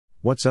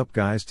What's up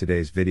guys,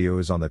 today's video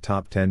is on the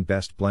top 10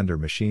 best blender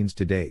machines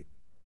to date.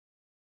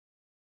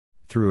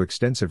 Through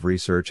extensive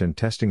research and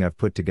testing I've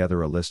put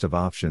together a list of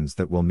options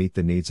that will meet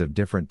the needs of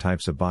different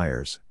types of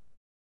buyers.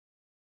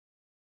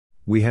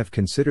 We have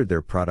considered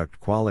their product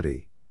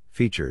quality,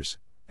 features,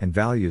 and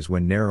values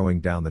when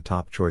narrowing down the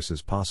top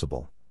choices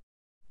possible.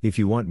 If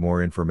you want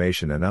more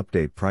information and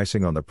update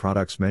pricing on the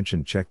products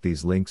mentioned, check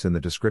these links in the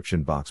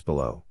description box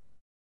below.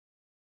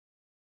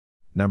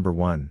 Number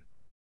 1.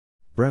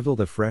 Breville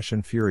the Fresh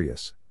and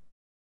Furious.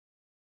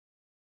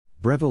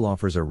 Breville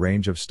offers a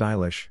range of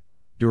stylish,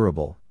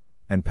 durable,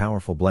 and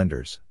powerful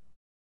blenders.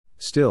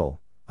 Still,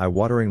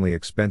 eye-wateringly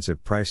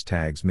expensive price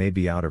tags may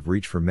be out of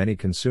reach for many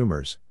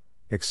consumers,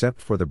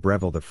 except for the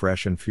Breville the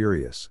Fresh and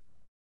Furious.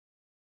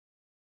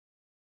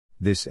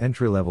 This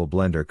entry-level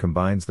blender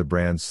combines the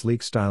brand's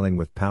sleek styling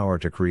with power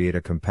to create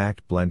a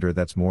compact blender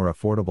that's more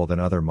affordable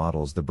than other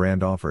models the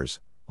brand offers,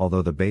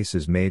 although the base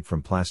is made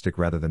from plastic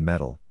rather than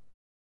metal.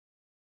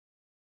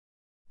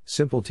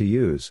 Simple to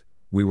use,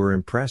 we were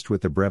impressed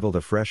with the Breville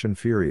the Fresh and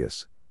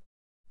Furious.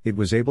 It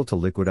was able to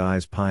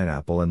liquidize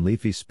pineapple and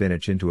leafy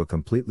spinach into a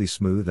completely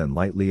smooth and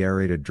lightly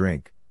aerated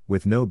drink,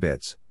 with no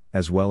bits,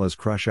 as well as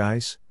crush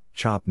ice,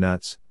 chop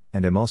nuts,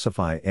 and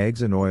emulsify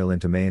eggs and oil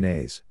into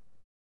mayonnaise.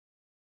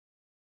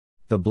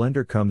 The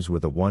blender comes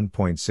with a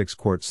 1.6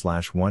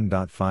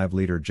 quart/1.5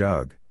 liter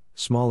jug,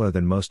 smaller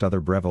than most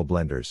other Breville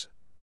blenders.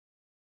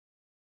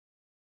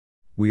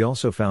 We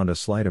also found a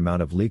slight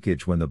amount of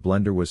leakage when the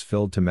blender was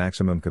filled to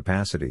maximum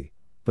capacity,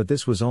 but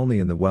this was only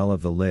in the well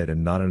of the lid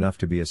and not enough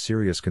to be a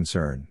serious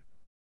concern.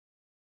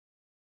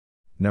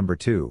 Number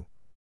 2.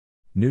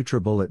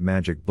 Nutribullet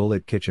Magic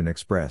Bullet Kitchen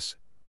Express.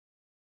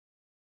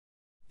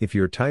 If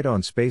you're tight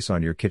on space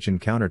on your kitchen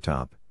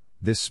countertop,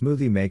 this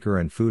smoothie maker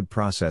and food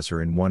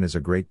processor in one is a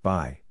great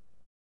buy.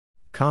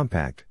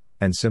 Compact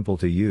and simple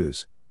to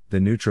use, the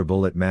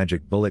Nutribullet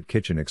Magic Bullet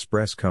Kitchen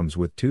Express comes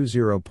with two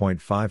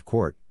 0.5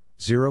 quart,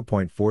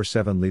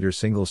 0.47 liter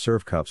single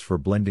serve cups for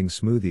blending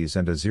smoothies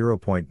and a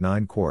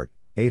 0.9 quart,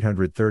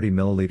 830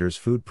 milliliters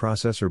food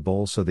processor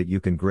bowl so that you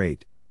can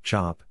grate,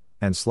 chop,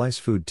 and slice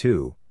food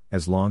too,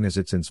 as long as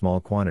it's in small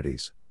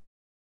quantities.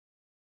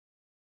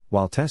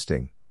 While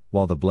testing,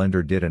 while the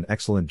blender did an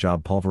excellent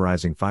job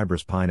pulverizing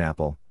fibrous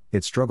pineapple,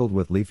 it struggled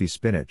with leafy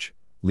spinach,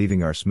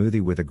 leaving our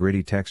smoothie with a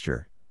gritty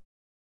texture.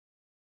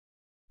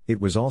 It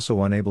was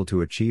also unable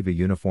to achieve a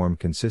uniform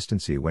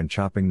consistency when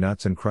chopping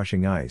nuts and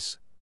crushing ice.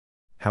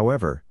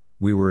 However,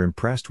 we were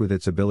impressed with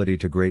its ability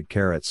to grate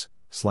carrots,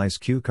 slice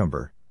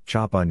cucumber,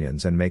 chop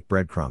onions and make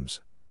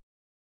breadcrumbs.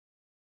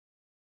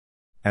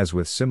 As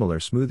with similar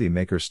smoothie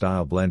maker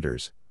style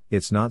blenders,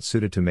 it's not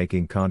suited to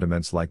making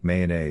condiments like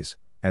mayonnaise,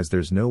 as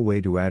there's no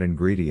way to add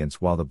ingredients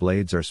while the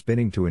blades are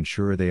spinning to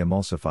ensure they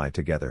emulsify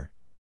together.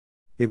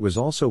 It was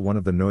also one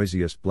of the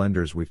noisiest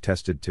blenders we've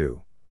tested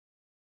too.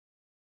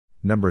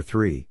 Number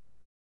 3.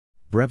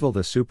 Breville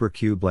the Super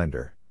Q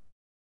Blender.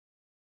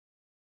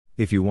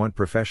 If you want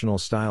professional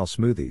style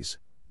smoothies,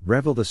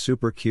 Breville the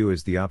Super Q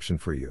is the option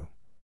for you.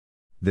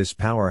 This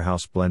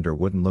powerhouse blender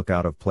wouldn't look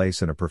out of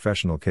place in a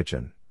professional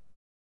kitchen.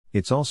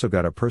 It's also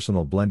got a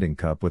personal blending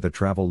cup with a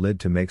travel lid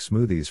to make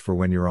smoothies for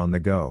when you're on the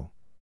go.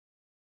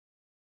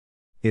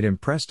 It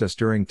impressed us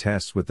during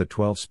tests with the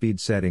 12-speed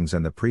settings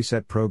and the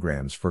preset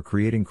programs for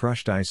creating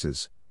crushed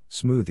ices,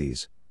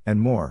 smoothies, and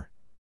more.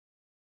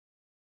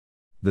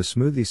 The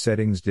smoothie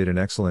settings did an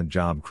excellent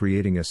job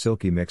creating a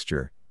silky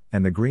mixture,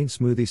 and the green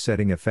smoothie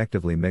setting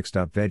effectively mixed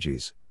up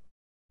veggies.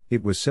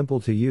 It was simple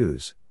to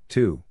use,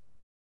 too.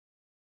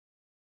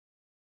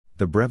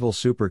 The Breville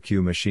Super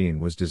Q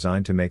machine was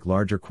designed to make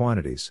larger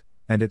quantities,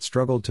 and it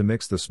struggled to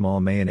mix the small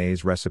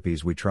mayonnaise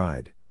recipes we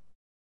tried.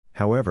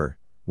 However,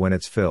 when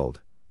it's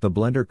filled, the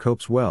blender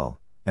copes well,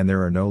 and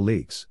there are no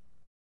leaks.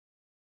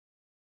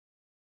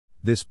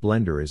 This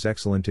blender is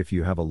excellent if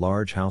you have a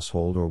large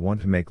household or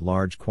want to make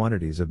large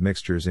quantities of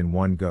mixtures in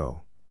one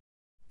go.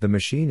 The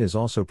machine is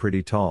also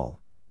pretty tall,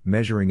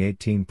 measuring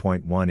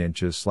 18.1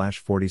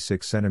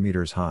 inches/46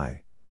 centimeters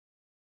high.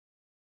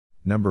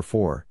 Number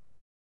 4.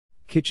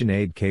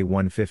 KitchenAid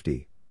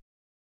K150.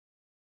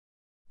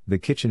 The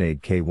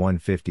KitchenAid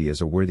K150 is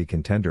a worthy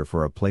contender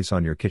for a place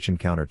on your kitchen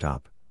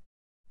countertop.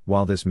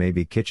 While this may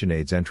be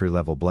KitchenAid's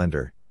entry-level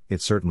blender,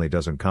 it certainly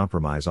doesn't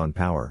compromise on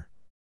power.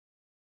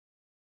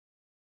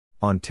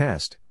 On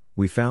test,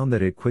 we found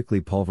that it quickly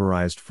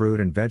pulverized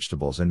fruit and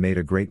vegetables and made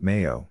a great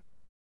mayo.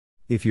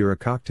 If you're a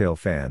cocktail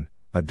fan,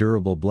 a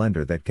durable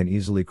blender that can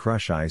easily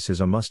crush ice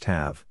is a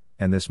must-have,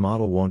 and this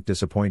model won't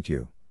disappoint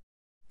you.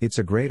 It's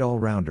a great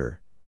all-rounder.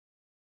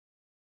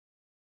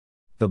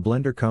 The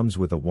blender comes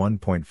with a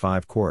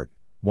 1.5 quart,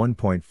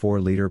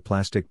 1.4 liter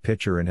plastic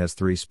pitcher and has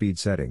 3 speed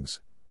settings.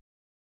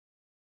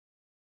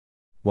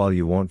 While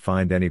you won't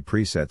find any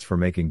presets for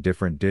making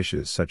different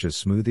dishes such as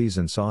smoothies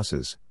and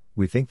sauces,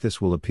 we think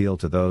this will appeal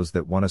to those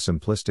that want a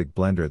simplistic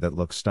blender that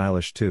looks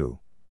stylish too.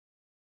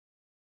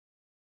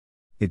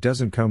 It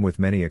doesn't come with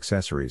many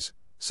accessories,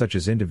 such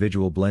as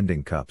individual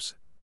blending cups.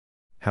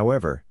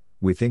 However,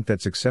 we think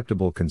that's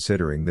acceptable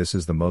considering this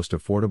is the most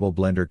affordable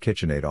blender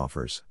KitchenAid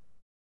offers.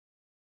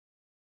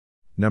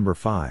 Number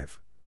 5.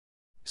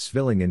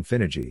 Svilling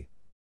Infinity.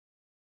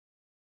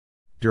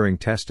 During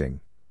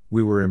testing,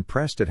 we were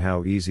impressed at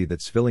how easy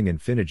that Svilling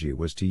Infinity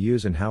was to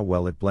use and how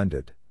well it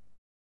blended.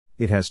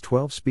 It has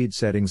 12 speed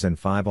settings and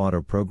 5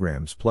 auto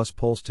programs plus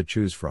pulse to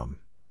choose from.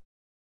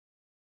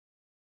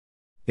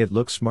 It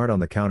looks smart on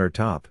the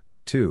countertop,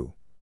 too.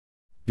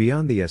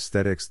 Beyond the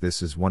aesthetics,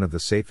 this is one of the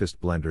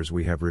safest blenders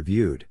we have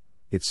reviewed.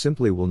 It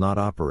simply will not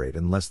operate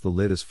unless the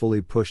lid is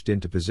fully pushed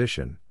into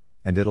position,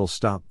 and it'll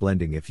stop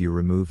blending if you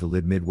remove the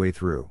lid midway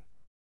through.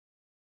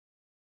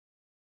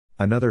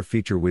 Another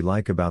feature we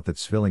like about that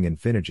Svilling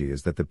Infinity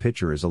is that the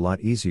pitcher is a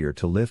lot easier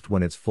to lift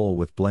when it's full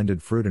with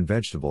blended fruit and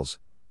vegetables,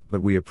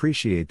 but we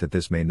appreciate that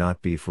this may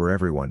not be for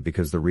everyone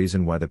because the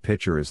reason why the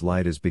pitcher is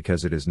light is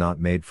because it is not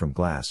made from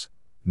glass,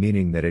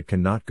 meaning that it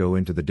cannot go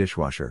into the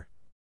dishwasher.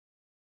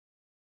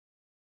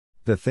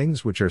 The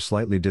things which are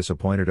slightly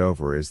disappointed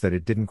over is that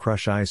it didn't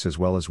crush ice as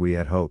well as we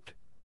had hoped.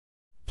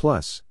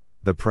 Plus,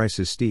 the price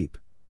is steep.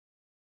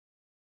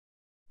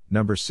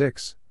 Number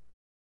 6.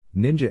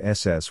 Ninja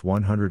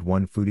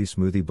SS101 Foodie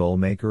Smoothie Bowl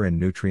Maker and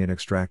Nutrient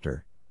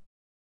Extractor.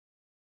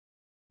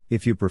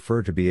 If you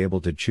prefer to be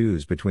able to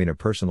choose between a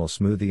personal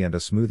smoothie and a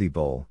smoothie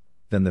bowl,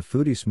 then the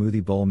Foodie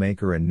Smoothie Bowl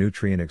Maker and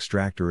Nutrient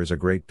Extractor is a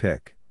great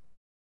pick.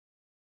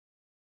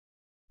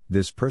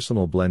 This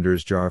personal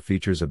blender's jar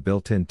features a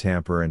built-in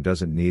tamper and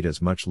doesn't need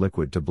as much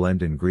liquid to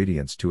blend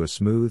ingredients to a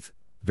smooth,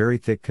 very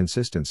thick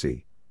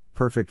consistency,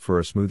 perfect for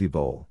a smoothie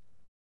bowl.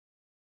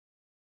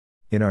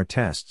 In our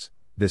tests,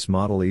 this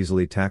model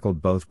easily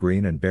tackled both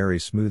green and berry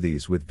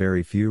smoothies with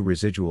very few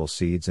residual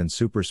seeds and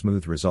super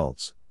smooth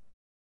results.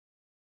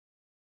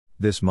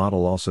 This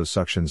model also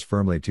suctions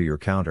firmly to your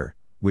counter,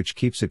 which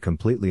keeps it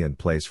completely in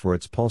place for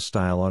its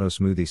pulse-style auto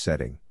smoothie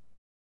setting.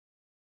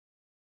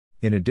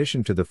 In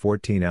addition to the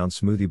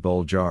 14-ounce smoothie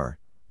bowl jar,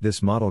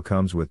 this model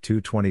comes with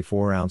two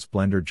 24-ounce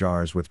blender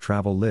jars with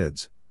travel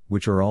lids,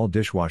 which are all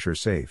dishwasher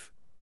safe.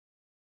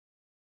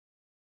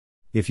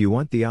 If you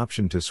want the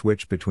option to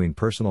switch between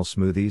personal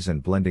smoothies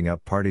and blending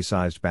up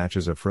party-sized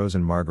batches of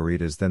frozen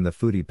margaritas, then the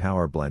Foodie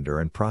Power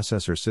Blender and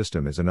Processor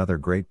System is another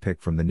great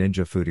pick from the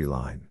Ninja Foodie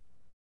line.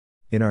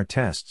 In our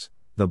tests,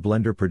 the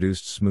blender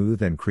produced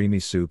smooth and creamy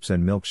soups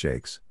and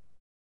milkshakes.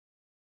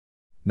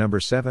 Number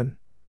 7.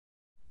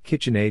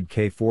 KitchenAid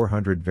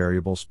K400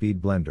 Variable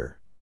Speed Blender.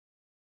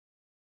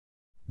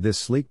 This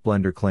sleek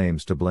blender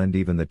claims to blend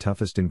even the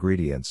toughest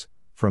ingredients,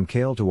 from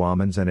kale to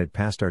almonds, and it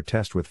passed our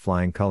test with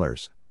flying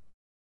colors.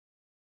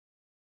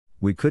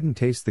 We couldn't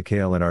taste the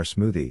kale in our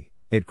smoothie,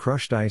 it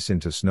crushed ice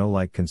into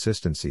snow-like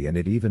consistency, and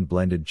it even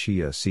blended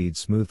chia seeds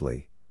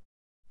smoothly.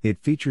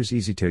 It features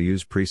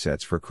easy-to-use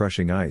presets for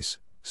crushing ice,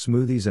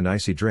 smoothies and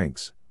icy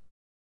drinks.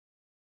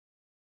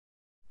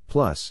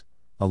 Plus,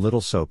 a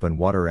little soap and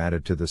water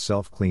added to the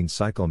self-clean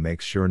cycle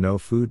makes sure no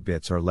food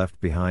bits are left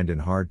behind in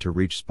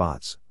hard-to-reach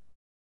spots.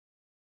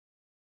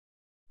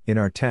 In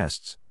our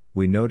tests,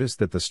 we noticed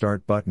that the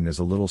start button is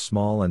a little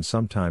small and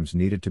sometimes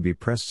needed to be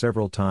pressed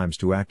several times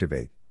to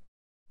activate.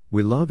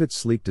 We love its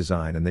sleek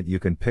design and that you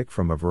can pick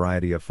from a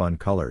variety of fun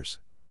colors.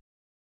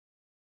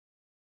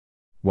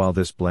 While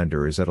this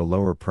blender is at a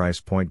lower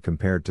price point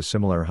compared to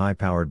similar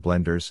high-powered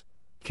blenders,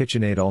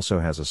 KitchenAid also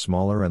has a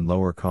smaller and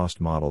lower-cost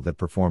model that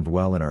performed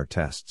well in our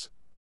tests.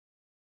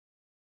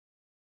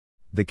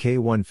 The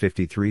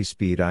K153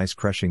 Speed Ice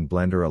Crushing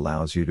Blender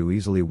allows you to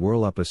easily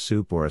whirl up a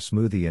soup or a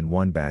smoothie in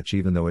one batch,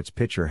 even though its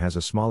pitcher has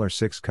a smaller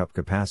 6-cup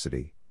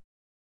capacity.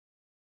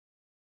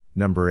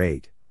 Number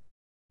 8.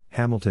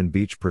 Hamilton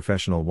Beach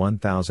Professional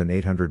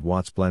 1800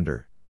 Watts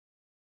Blender.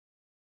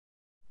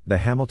 The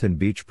Hamilton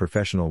Beach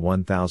Professional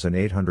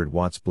 1800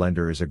 Watts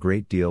Blender is a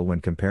great deal when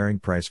comparing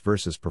price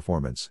versus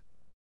performance.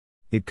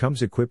 It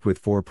comes equipped with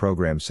 4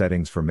 program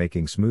settings for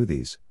making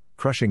smoothies,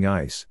 crushing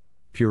ice,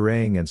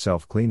 pureeing and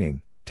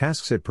self-cleaning,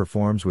 tasks it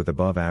performs with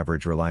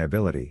above-average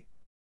reliability.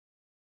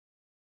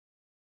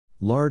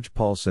 Large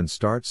pulse and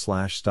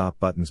start/stop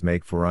buttons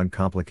make for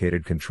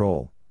uncomplicated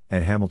control,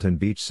 and Hamilton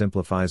Beach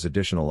simplifies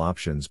additional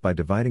options by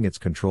dividing its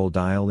control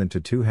dial into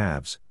 2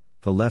 halves,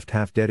 the left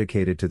half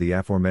dedicated to the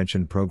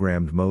aforementioned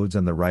programmed modes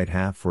and the right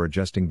half for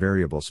adjusting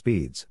variable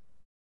speeds.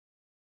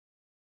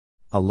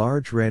 A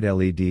large red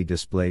LED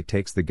display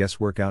takes the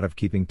guesswork out of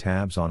keeping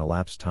tabs on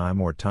elapsed time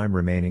or time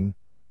remaining,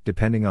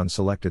 depending on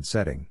selected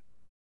setting.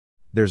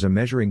 There's a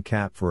measuring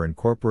cap for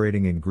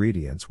incorporating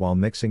ingredients while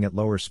mixing at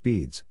lower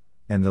speeds,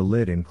 and the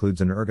lid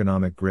includes an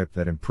ergonomic grip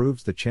that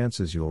improves the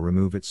chances you'll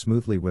remove it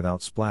smoothly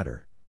without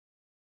splatter.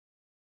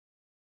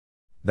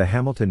 The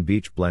Hamilton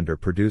Beach Blender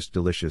produced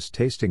delicious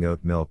tasting oat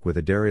milk with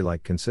a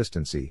dairy-like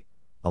consistency,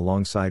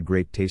 alongside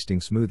great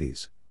tasting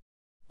smoothies.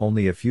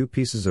 Only a few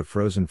pieces of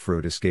frozen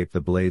fruit escaped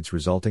the blades,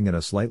 resulting in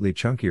a slightly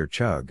chunkier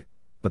chug,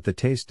 but the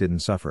taste didn't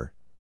suffer.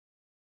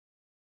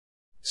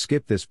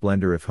 Skip this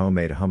blender if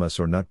homemade hummus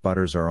or nut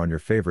butters are on your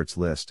favorites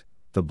list.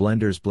 The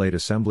blender's blade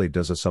assembly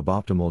does a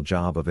suboptimal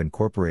job of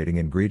incorporating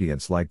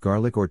ingredients like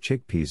garlic or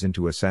chickpeas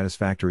into a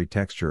satisfactory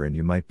texture, and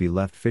you might be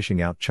left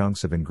fishing out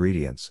chunks of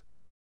ingredients.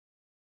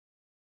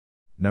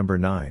 Number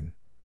 9.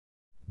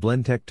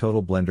 Blendtec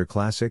Total Blender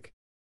Classic.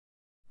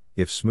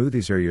 If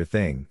smoothies are your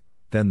thing,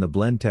 then the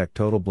Blendtec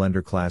Total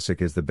Blender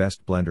Classic is the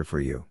best blender for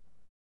you.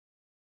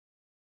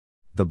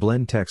 The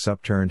Blendtec's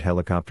upturned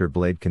helicopter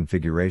blade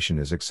configuration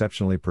is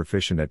exceptionally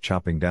proficient at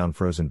chopping down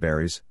frozen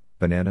berries,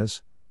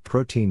 bananas,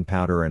 protein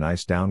powder and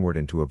ice downward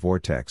into a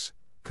vortex,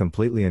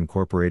 completely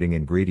incorporating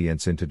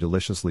ingredients into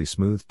deliciously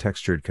smooth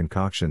textured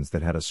concoctions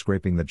that had us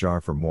scraping the jar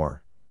for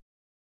more.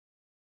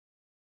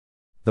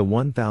 The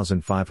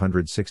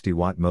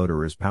 1560-watt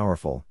motor is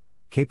powerful,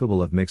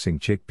 capable of mixing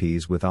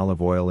chickpeas with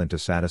olive oil into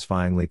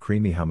satisfyingly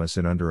creamy hummus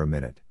in under a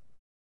minute.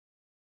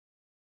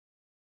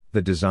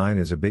 The design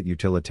is a bit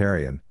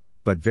utilitarian,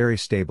 but very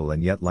stable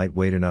and yet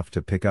lightweight enough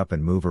to pick up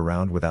and move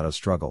around without a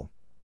struggle.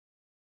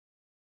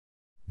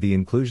 The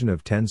inclusion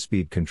of 10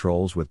 speed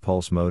controls with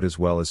pulse mode as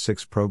well as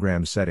 6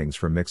 program settings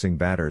for mixing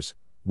batters,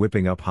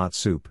 whipping up hot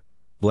soup,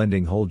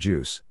 blending whole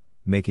juice,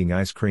 making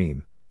ice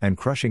cream, and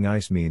crushing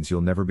ice means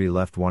you'll never be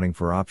left wanting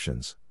for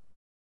options.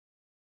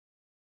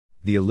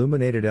 The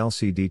illuminated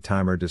LCD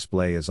timer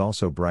display is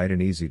also bright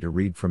and easy to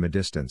read from a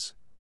distance.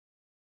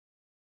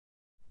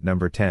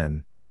 Number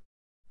 10.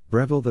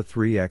 Breville the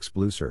 3X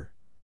Blucer.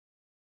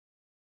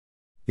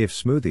 If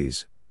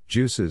smoothies,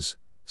 juices,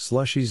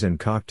 slushies and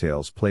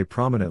cocktails play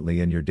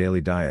prominently in your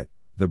daily diet,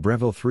 the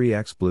Breville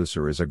 3X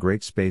Blucer is a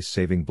great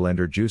space-saving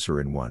blender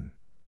juicer in one.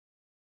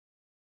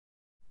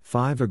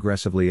 5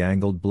 aggressively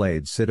angled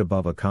blades sit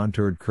above a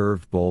contoured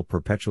curved bowl,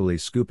 perpetually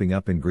scooping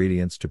up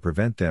ingredients to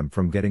prevent them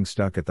from getting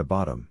stuck at the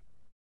bottom.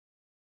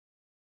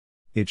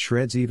 It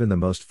shreds even the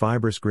most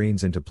fibrous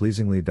greens into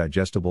pleasingly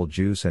digestible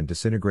juice and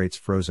disintegrates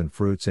frozen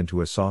fruits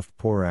into a soft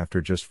pour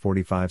after just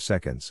 45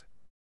 seconds.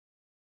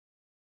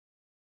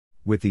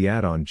 With the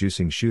add-on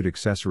juicing chute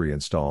accessory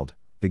installed,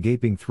 the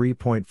gaping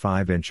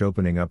 3.5-inch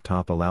opening up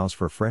top allows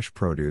for fresh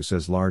produce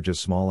as large as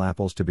small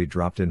apples to be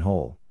dropped in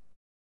whole.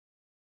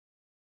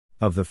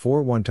 Of the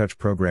 4 one-touch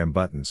program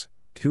buttons,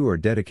 2 are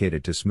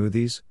dedicated to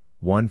smoothies,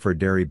 one for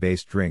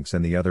dairy-based drinks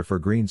and the other for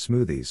green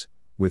smoothies,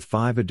 with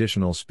 5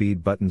 additional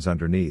speed buttons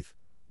underneath,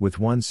 with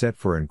one set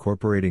for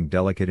incorporating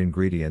delicate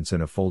ingredients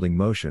in a folding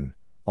motion,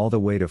 all the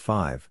way to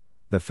 5,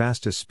 the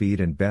fastest speed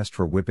and best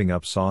for whipping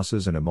up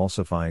sauces and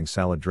emulsifying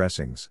salad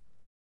dressings.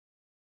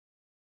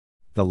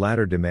 The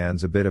latter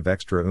demands a bit of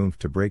extra oomph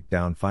to break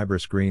down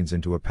fibrous greens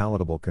into a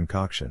palatable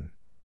concoction.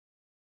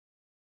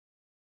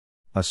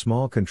 A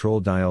small control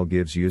dial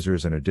gives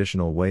users an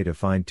additional way to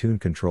fine-tune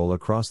control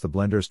across the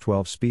blender's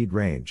 12-speed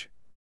range.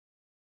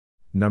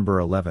 Number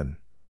 11.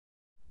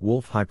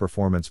 Wolf High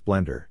Performance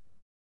Blender.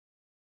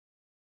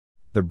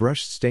 The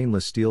brushed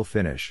stainless steel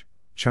finish,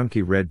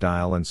 chunky red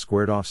dial and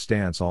squared-off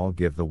stance all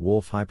give the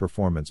Wolf High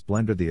Performance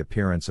Blender the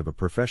appearance of a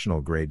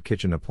professional-grade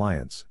kitchen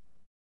appliance.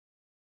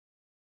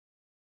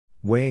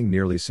 Weighing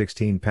nearly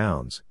 16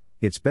 pounds,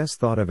 it's best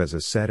thought of as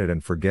a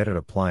set-it-and-forget-it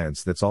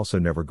appliance that's also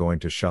never going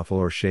to shuffle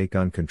or shake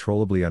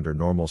uncontrollably under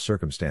normal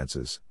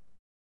circumstances.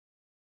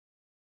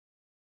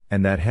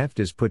 And that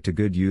heft is put to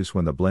good use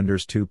when the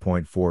blender's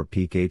 2.4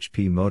 peak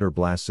HP motor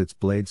blasts its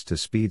blades to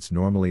speeds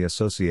normally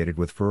associated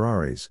with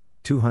Ferraris,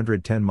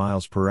 210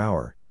 miles per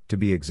hour, to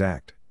be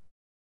exact.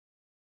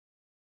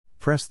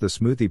 Press the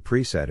smoothie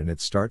preset and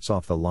it starts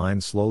off the line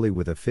slowly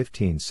with a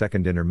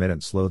 15-second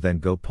intermittent slow then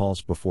go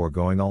pulse before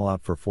going all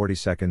out for 40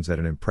 seconds at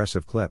an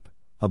impressive clip,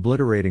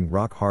 obliterating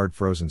rock-hard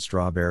frozen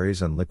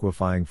strawberries and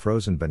liquefying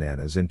frozen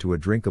bananas into a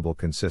drinkable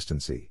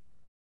consistency.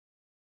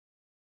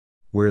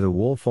 Where the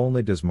Wolf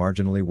only does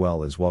marginally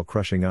well is while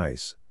crushing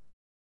ice.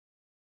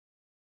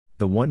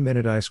 The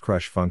 1-minute ice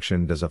crush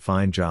function does a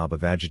fine job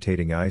of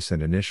agitating ice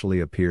and initially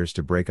appears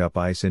to break up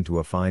ice into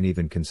a fine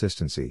even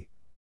consistency.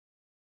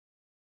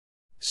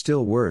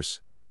 Still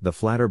worse, the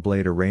flatter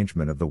blade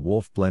arrangement of the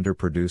Wolf blender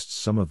produced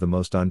some of the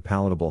most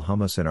unpalatable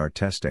hummus in our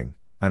testing,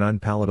 an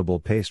unpalatable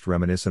paste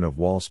reminiscent of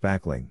wall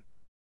spackling.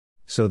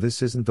 So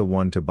this isn't the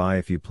one to buy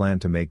if you plan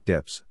to make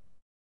dips.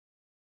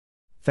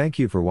 Thank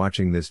you for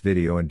watching this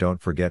video and don't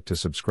forget to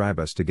subscribe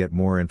us to get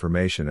more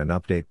information and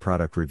update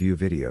product review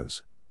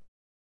videos.